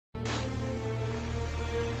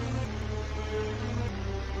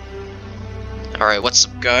Alright, what's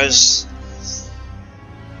up guys?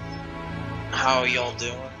 How y'all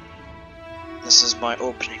doing? This is my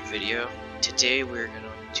opening video. Today we're going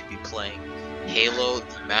to be playing Halo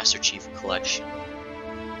the Master Chief Collection.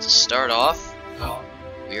 To start off,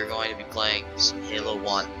 we are going to be playing some Halo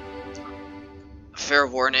 1. Fair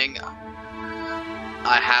warning,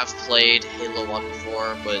 I have played Halo 1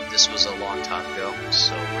 before, but this was a long time ago,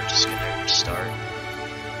 so we're just going to start.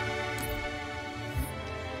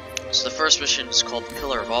 So the first mission is called the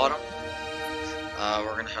Pillar of Autumn.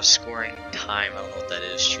 We're gonna have scoring time. I don't know what that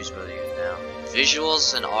is. Choose whether you now.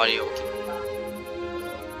 Visuals and audio.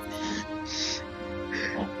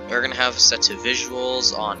 We're gonna have set to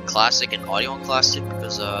visuals on classic and audio on classic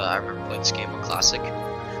because I remember playing this game on classic.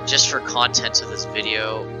 Just for content of this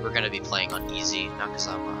video, we're gonna be playing on easy, not because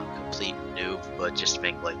I'm a complete noob, but just to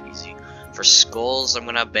make life easy. For skulls, I'm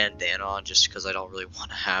gonna have bandana on just because I don't really want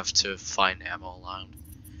to have to find ammo around.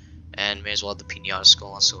 And may as well have the Pinata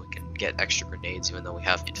skull on so we can get extra grenades even though we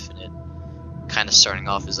have infinite. Kind of starting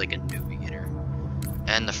off as like a new beginner.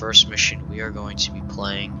 And the first mission we are going to be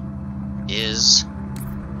playing is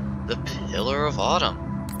the Pillar of Autumn.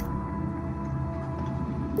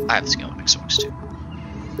 I have this game on Xbox too.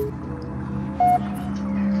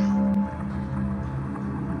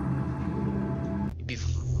 You'd be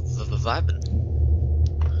vibing.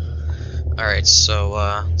 Alright, so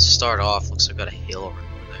let's start off. Looks like I've got a Halo right over there.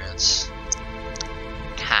 That's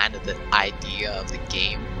kind of the idea of the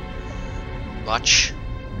game. Much.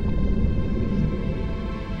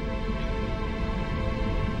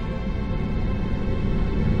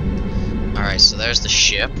 Alright, so there's the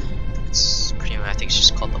ship. It's pretty much, I think it's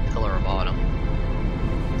just called the Pillar of Autumn.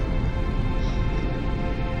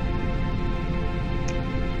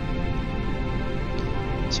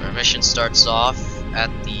 So our mission starts off at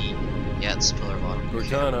the it's Pillar of Autumn.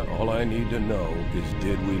 Cortana, all I need to know is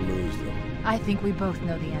did we lose them? I think we both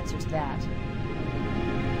know the answer to that.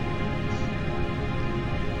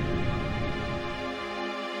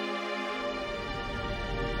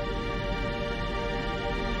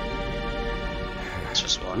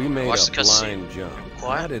 We made a blind jump.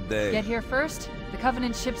 How did they get here first? The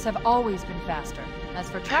Covenant ships have always been faster. As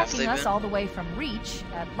for tracking us all the way from Reach,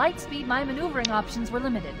 at light speed my maneuvering options were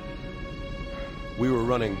limited. We were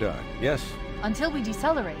running dark, yes? Until we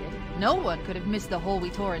decelerated, no one could have missed the hole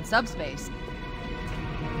we tore in subspace.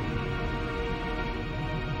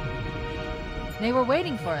 They were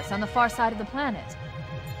waiting for us on the far side of the planet.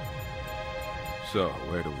 So,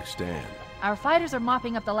 where do we stand? Our fighters are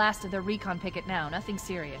mopping up the last of their recon picket now, nothing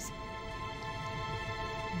serious.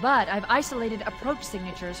 But I've isolated approach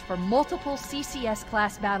signatures for multiple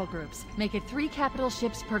CCS-class battle groups. Make it 3 capital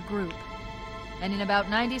ships per group. And in about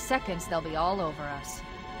 90 seconds, they'll be all over us.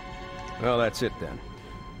 Well, that's it then.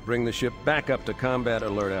 Bring the ship back up to Combat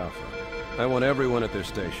Alert Alpha. I want everyone at their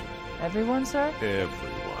station. Everyone, sir?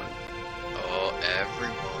 Everyone. Oh,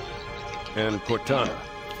 everyone. And Cortana.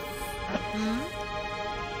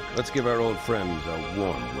 Hmm? Let's give our old friends a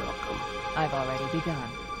warm welcome. I've already begun.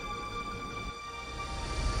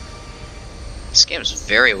 This game is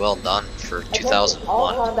very well done for 2001.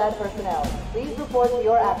 All combat personnel, please report to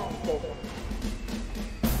your action station.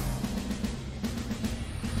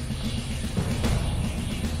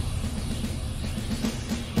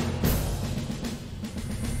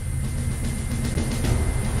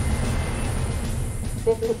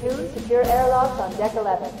 Platoon, secure airlocks on deck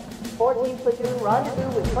 11. 14th platoon, rendezvous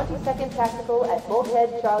with 22nd Tactical at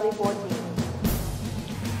Bulkhead Charlie 14.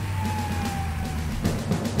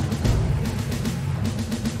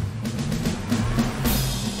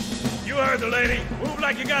 You heard the lady. Move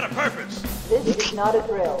like you got a purpose. This is not a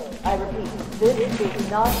drill. I repeat, this is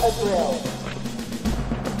not a drill.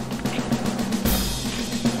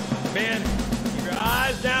 Men, keep your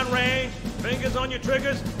eyes downrange, fingers on your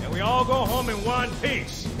triggers, and we all go home in one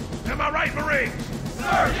piece. Am I right, Marines?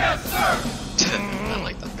 Sir, yes, sir! I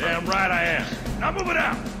like that. Damn right I am. Now move it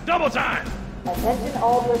out. Double time. Attention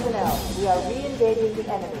all personnel. We are re-engaging the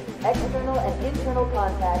enemy. External and internal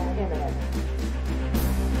contact imminent.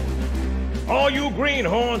 All you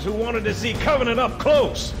greenhorns who wanted to see Covenant up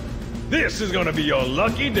close, this is gonna be your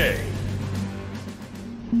lucky day.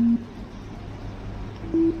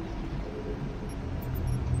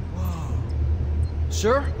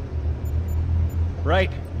 Sir?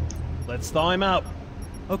 Right. Let's thaw him out.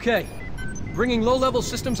 Okay. Bringing low-level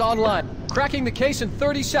systems online. Cracking the case in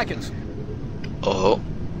 30 seconds. Oh.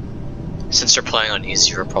 Since they're playing on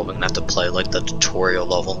easy, we're probably gonna have to play like the tutorial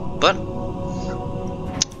level. But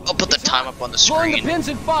I'll put the time up on the Pulling screen. the pins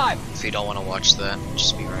in 5. If you don't want to watch that,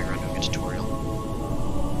 just be running around doing a tutorial.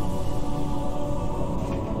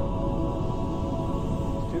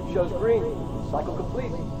 Tube shows green. Cycle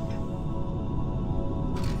complete.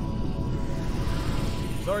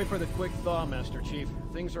 Sorry for the quick thaw, Master Chief.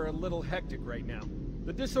 Things are a little hectic right now.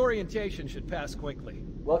 The disorientation should pass quickly.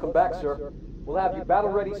 Welcome back, sir. We'll have you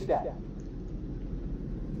battle-ready stat.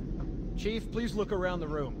 Chief, please look around the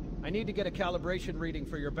room. I need to get a calibration reading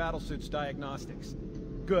for your battlesuit's diagnostics.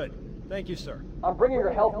 Good. Thank you, sir. I'm bringing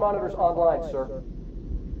your health monitors online, sir.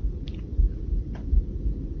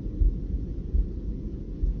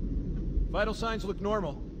 Vital signs look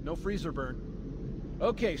normal. No freezer burn.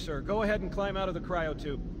 Okay, sir. Go ahead and climb out of the cryo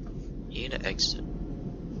tube. You need to exit.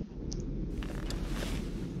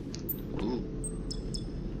 Ooh.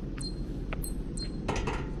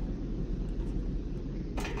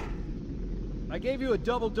 I gave you a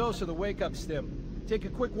double dose of the wake-up stim. Take a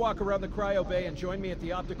quick walk around the cryo bay and join me at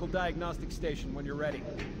the optical diagnostic station when you're ready.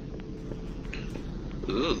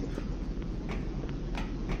 Ooh.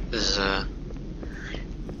 This is,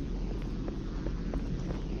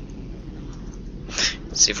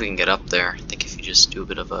 Let's see if we can get up there. I think if you just do a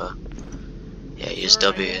bit of a... Yeah, use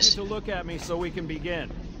W's. To look at me so we can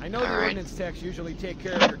begin. I know the Alright. ordnance techs usually take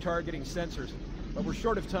care of your targeting sensors, but we're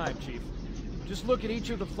short of time, Chief. Just look at each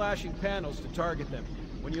of the flashing panels to target them.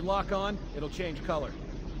 When you lock on, it'll change color.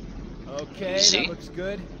 Okay, Easy. that looks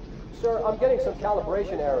good. Sir, I'm getting some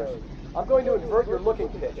calibration errors. I'm going to invert your looking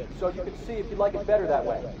pitch, so you can see if you like it better that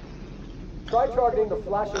way. Try targeting the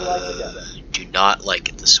flashing lights again. Do not like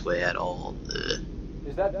it this way at all. Ugh.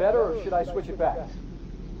 Is that better, or should I switch it back?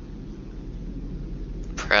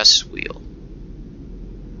 Press wheel.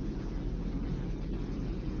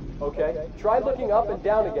 Okay, try looking up and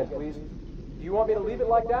down again, please. Do you want me to leave it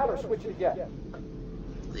like that, or switch it again?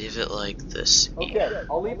 Leave it like this. Okay,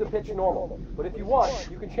 I'll leave the pitch normal. But if you want,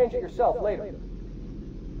 you can change it yourself later.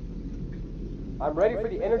 I'm ready for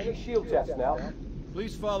the energy shield test now.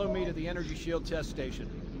 Please follow me to the energy shield test station.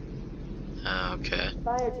 Okay.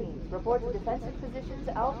 Fire teams, report to defensive positions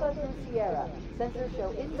Alpha through Sierra. Sensors show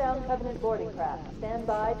inbound Covenant boarding craft. Stand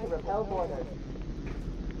by to repel boarders.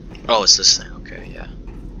 Oh, it's this thing. Okay, yeah.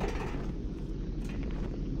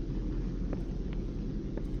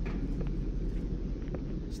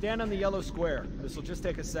 Stand on the yellow square. This will just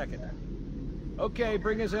take a second. Okay,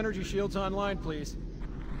 bring his energy shields online, please.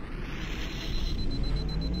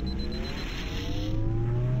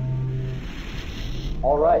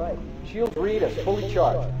 All right, shields read as fully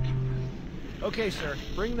charged. Okay, sir.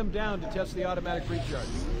 Bring them down to test the automatic recharge.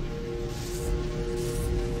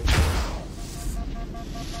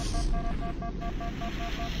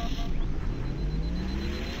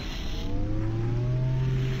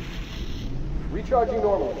 Recharging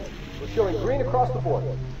normally. We're showing green across the board.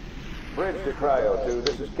 Bridge to Cryo 2,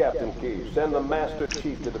 this is Captain Keyes. Send the Master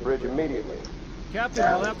Chief to the bridge immediately. Captain,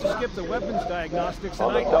 we'll have to skip the weapons diagnostics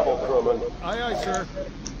On the tonight. double, crewman. Aye, aye, sir.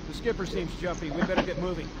 The skipper seems jumpy. We better get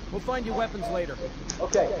moving. We'll find you weapons later.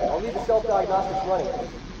 Okay, I'll leave the self-diagnostics running.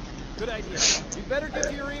 Good idea. You better get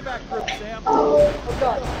to your evac group, Sam. Oh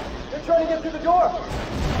God, they're trying to get through the door!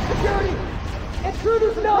 Security!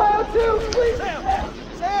 Intruders in Ohio 2, please! Sam!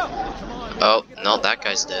 Sam! Come on. Oh, no, that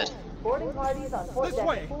guy's dead. Boarding parties on port This deck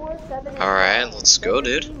way. 4, 7, and Alright, 9. let's go,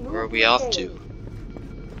 dude. Where are we off to?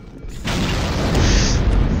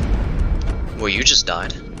 Well, you just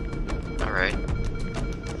died. Alright.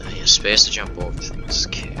 You have space to jump over things.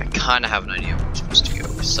 Okay, I kinda have an idea where I'm supposed to go,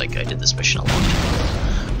 because, like, I did this mission a long time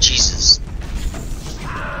ago. Jesus.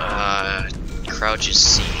 Crouch is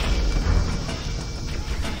C.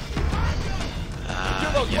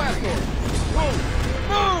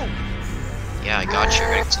 Yeah, I got you.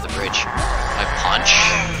 Right to the bridge. I punch.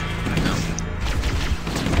 No.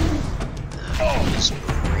 Just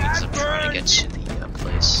breathe. I'm trying to get to the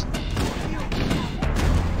place.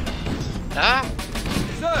 Ah!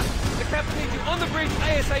 Sir, the captain needs you on the bridge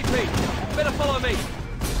ASAP. Better follow me.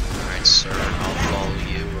 Alright, sir. I'll follow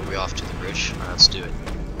you. Are we off to the bridge? Alright, let's do it.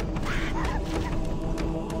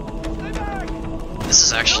 This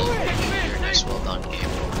is actually a very nice, well done game.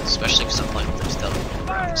 Especially because I'm playing with those stealth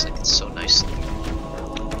graphics. Like, it's so nice.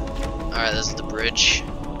 Alright, this is the bridge.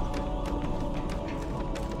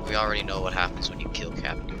 We already know what happens when you kill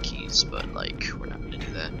Captain Keyes, but, like, we're not gonna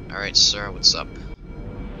do that. Alright, sir, what's up?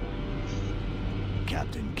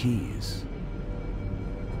 Captain Keyes.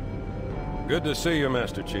 Good to see you,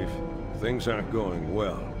 Master Chief. Things aren't going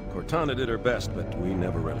well. Cortana did her best, but we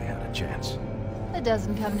never really had a chance. A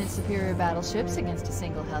dozen Covenant superior battleships against a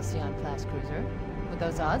single Halcyon-class cruiser. With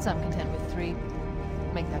those odds, I'm content with 3,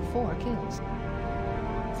 make that 4 kills.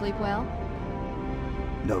 Sleep well?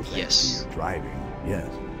 No thanks Yes. to your driving, yes.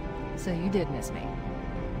 So you did miss me.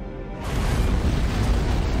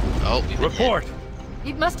 Oh, we've been hit. Report!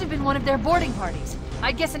 It must have been one of their boarding parties.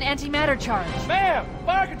 I guess an antimatter charge. Ma'am!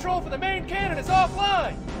 Fire control for the main cannon is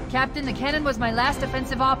offline! Captain, the cannon was my last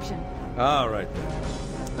offensive option. All right,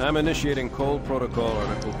 then. I'm initiating Cold Protocol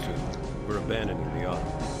Article 2. We're abandoning the Autumn.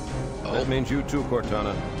 Oh. That means you too,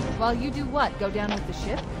 Cortana. While you do what? Go down with the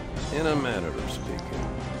ship? In a manner of speaking.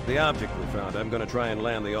 The object we found, I'm gonna try and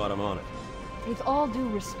land the Autumn on it. With all due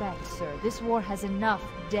respect, sir, this war has enough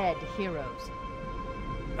dead heroes.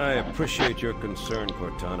 I appreciate your concern,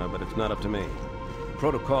 Cortana, but it's not up to me.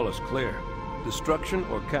 Protocol is clear. Destruction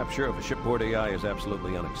or capture of a shipboard AI is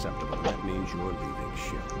absolutely unacceptable. That means you're leaving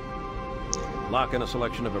ship. Lock in a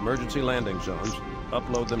selection of emergency landing zones,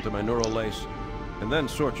 upload them to my neural lace, and then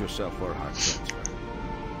sort yourself for a heart transfer.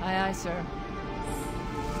 Aye, aye, sir.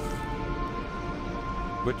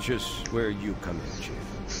 Which is where you come in,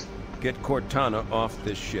 Chief. Get Cortana off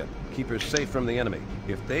this ship. Keep her safe from the enemy.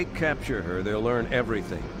 If they capture her, they'll learn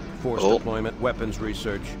everything. Force deployment, weapons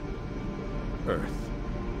research, Earth.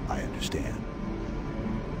 I understand.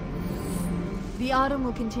 The Autumn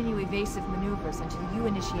will continue evasive maneuvers until you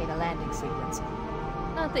initiate a landing sequence.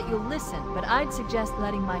 Not that you'll listen, but I'd suggest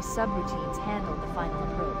letting my subroutines handle the final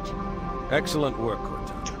approach. Excellent work,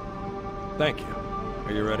 Cortana. Thank you.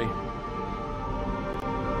 Are you ready?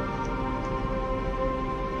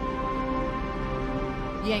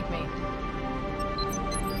 Yank me.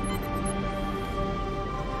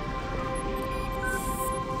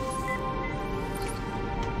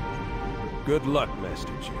 Good luck,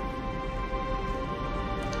 Master Chief.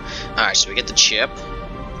 Alright, so we get the chip.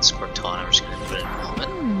 It's Cortana. I'm just gonna put it in the helmet.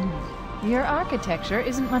 Your architecture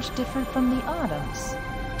isn't much different from the Autumn's.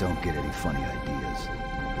 Don't get any funny ideas.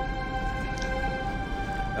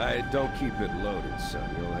 Don't keep it loaded, son.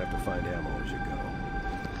 You'll have to find ammo as you go.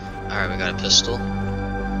 Alright, we got a pistol.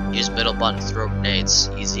 Use middle button to throw grenades.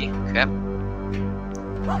 Easy. Okay.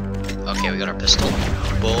 Okay, we got our pistol.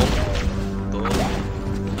 Boom. Boom.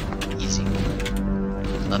 Easy.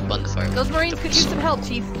 Left button to fire. Those Marines could use some help,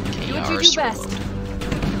 Chief. Do what you do best.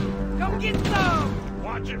 Come get some!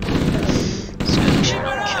 Watch it! Let's go kill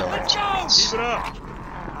our teammates. Keep it up!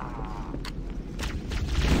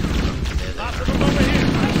 Lots of them over here!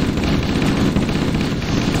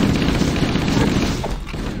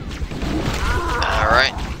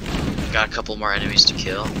 Alright. Got a couple more enemies to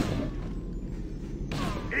kill.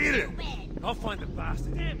 Eat it! I'll find the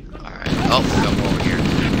bastard. Alright. Oh, we got more over here.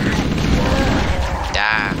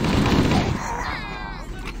 Die.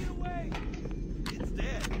 It's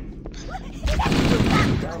dead.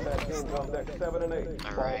 Combat teams on deck 7 and 8.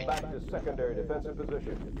 Fall Alright. back to secondary defensive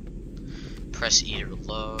position. Press E to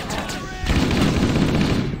reload. No,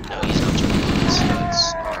 he's not to reload. So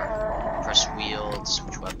it's R. Press wheel to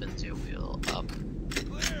switch weapons. Do wheel up.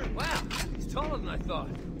 Wow, he's taller than I thought.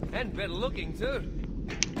 And better looking, too.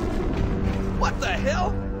 What the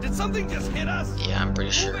hell? Did something just hit us? Yeah, I'm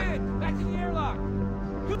pretty sure. Back to the airlock.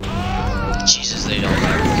 Jesus, they don't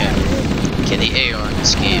matter. Okay, the AR in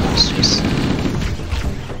this game is just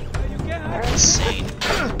insane.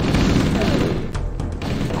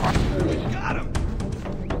 Got him!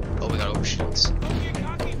 Oh, we got overshields.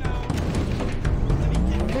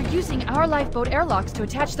 They're using our lifeboat airlocks to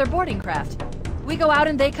attach their boarding craft. We go out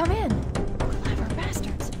and they come in. Clever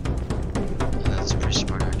bastards. Yeah, that's pretty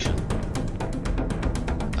smart, actually.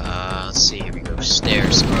 Let's see, here we go.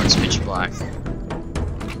 Stairs. Oh, it's pitch black.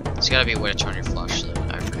 There's gotta be a way to turn your flashlight.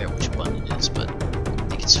 I forget which button it is, but I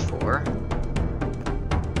think it's 4.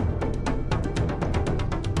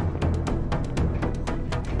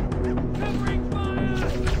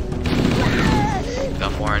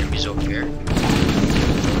 Got more enemies over here.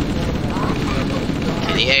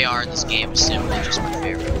 Okay, the AR in this game is simply just my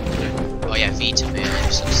favorite. Oh yeah, V to melee. I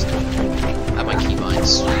have my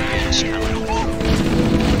keybinds. Just kind of like,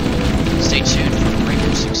 stay tuned for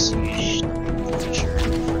Rainbow Six Siege. For sure.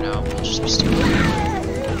 For now, we'll just be stupid.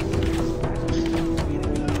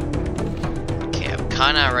 Okay, I'm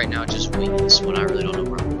kinda right now just winging this one. I really don't know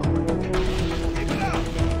where I'm going.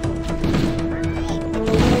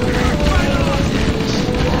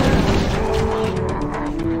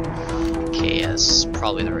 Okay, yeah, this is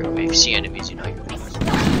probably the right way. If you see enemies, you know you're going.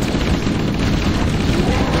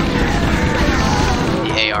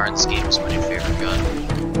 The AR in this game is my new favorite gun.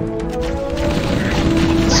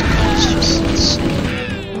 This gun is just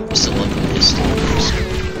insane. I still love the pistol.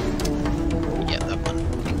 Yeah, that one.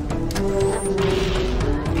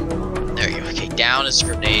 There you go. Okay, down is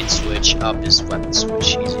grenade switch, up is weapon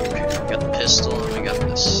switch. Easy. Okay, we got the pistol and we got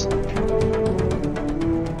this.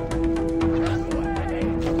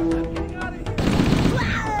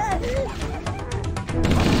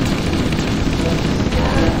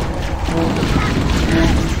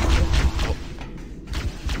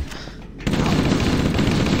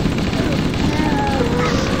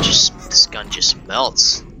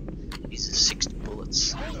 melts. Uses 60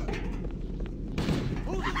 bullets.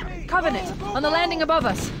 Covenant, on the landing above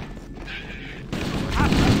us.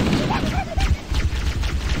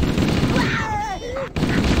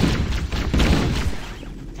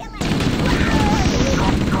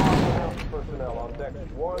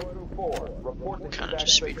 Kind of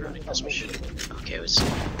just speedrunning this mission. Okay, it was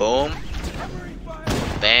boom,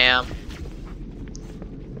 bam,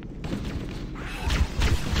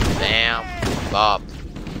 bam, bop,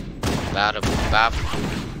 bada bop,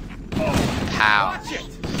 pow.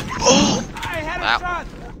 Oh! That one.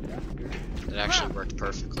 It actually worked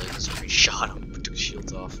perfectly because we shot him, took his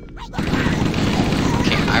shields off. Okay,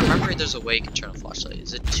 I remember there's a way you can turn on a flashlight.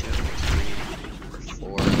 Is it 2, 3, or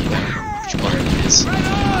 4? I don't remember which one it is. Right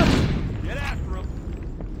on! Get after him.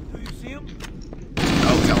 Do you see him?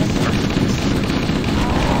 Oh, we got one more.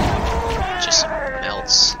 Just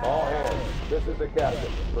melts. All hands, this is the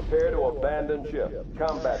captain. Prepare to abandon ship.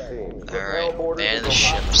 Combat team. Alright, abandon the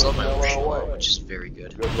ship. Still my motion low, which is very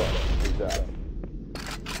good. Good luck. Peace out.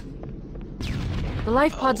 The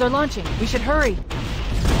life pods are launching. We should hurry.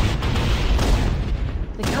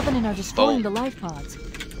 The Covenant are destroying the life pods.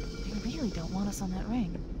 They really don't want us on that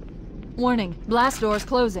ring. Warning, blast doors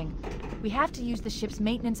closing. We have to use the ship's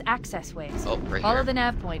maintenance access ways. Oh, right Follow here. the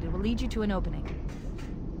nav point. It will lead you to an opening.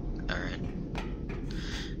 Alright.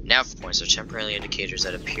 Nav points are temporary indicators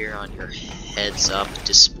that appear on your heads-up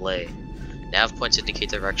display. Nav points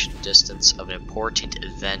indicate the direction and distance of important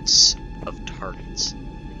events of targets.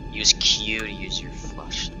 Use Q to use your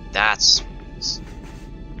flash. That's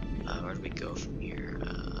where do we go from here?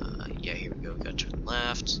 Yeah, here we go. We gotta turn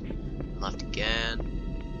left. Left again.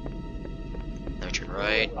 Now turn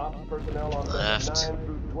right. Left.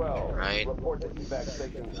 Right.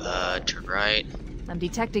 Turn right. I'm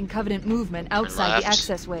detecting Covenant movement outside the left.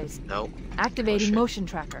 access ways. Nope. Activating shit. motion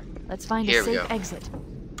tracker. Let's find Here a we safe go. exit.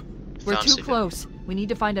 We're Found too safe close. We need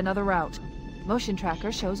to find another route. Motion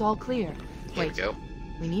tracker shows all clear. Here we Wait, go.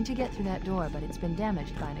 we need to get through that door, but it's been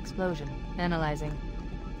damaged by an explosion. Analyzing.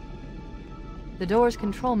 The door's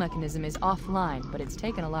control mechanism is offline, but it's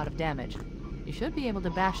taken a lot of damage. You should be able to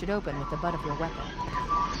bash it open with the butt of your weapon.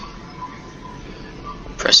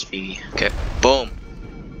 Press V. Okay. Boom.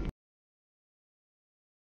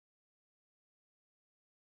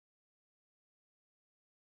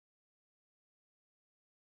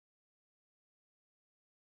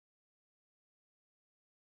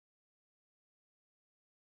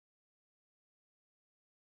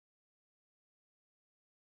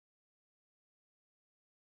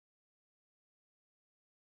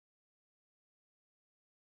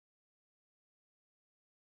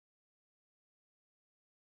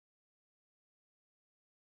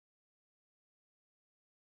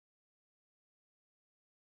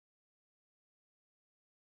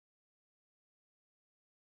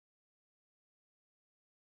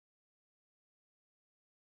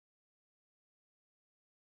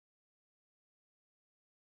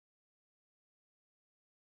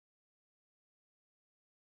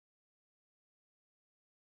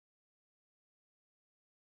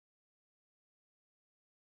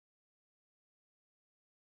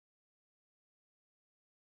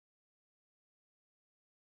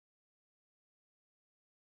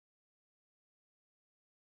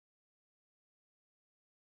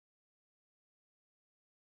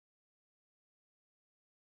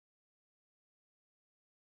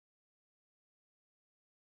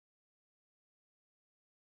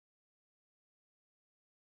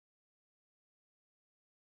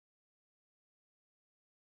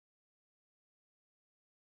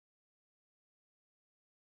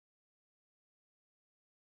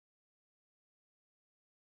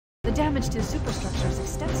 The damage to the superstructure is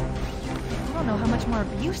extensive. I don't know how much more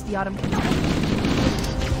abuse the Autumn can take.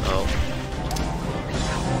 Oh.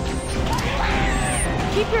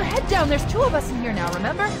 Keep your head down. There's 2 of us in here now,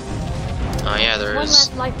 remember? Oh yeah, there One is.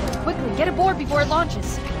 last lifeboat. Quickly, get aboard before it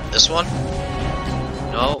launches. This one?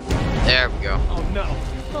 No. There we go. Oh no!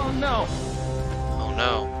 Oh no! Oh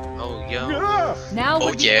no. Oh yo. Now Oh,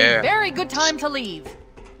 would be yeah. a very good time to leave.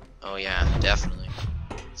 Oh yeah, definitely.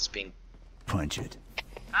 It's being Punch it.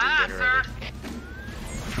 regenerated.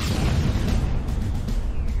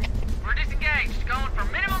 We're disengaged, going for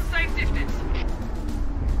minimum safe distance.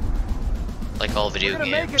 Like all video We're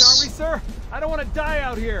gonna games. make it, aren't we, sir? I don't want to die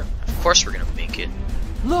out here. Of course we're gonna make it.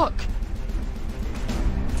 Look!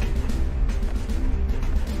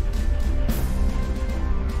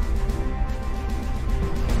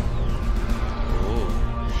 Ooh,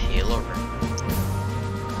 Halo ring.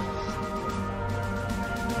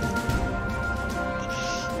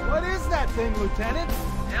 What is that thing, Lieutenant?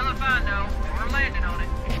 Hell if I know. We're landing on it.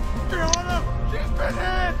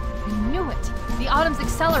 I knew it. The Autumn's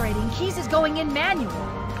accelerating. Keys is going in manual.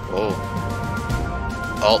 Oh.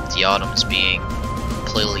 Oh, the Autumn is being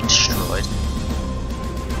completely destroyed.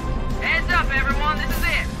 Heads up, everyone. This is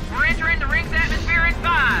it. We're entering the ring's atmosphere in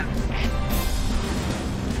 5.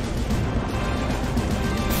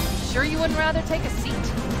 Sure you wouldn't rather take a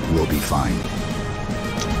seat? We'll be fine.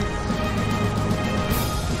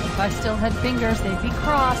 If I still had fingers, they'd be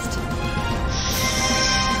crossed.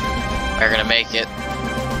 We're gonna make it.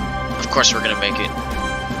 Of course we're gonna make it.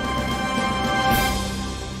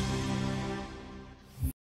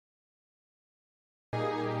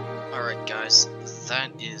 Alright guys,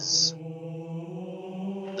 that is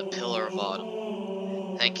the Pillar of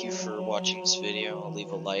Autumn. Thank you for watching this video. I'll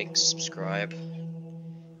leave a like, subscribe,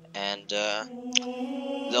 and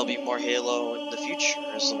there'll be more Halo in the future,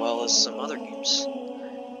 as well as some other games.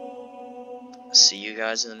 See you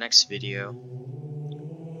guys in the next video.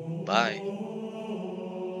 Bye.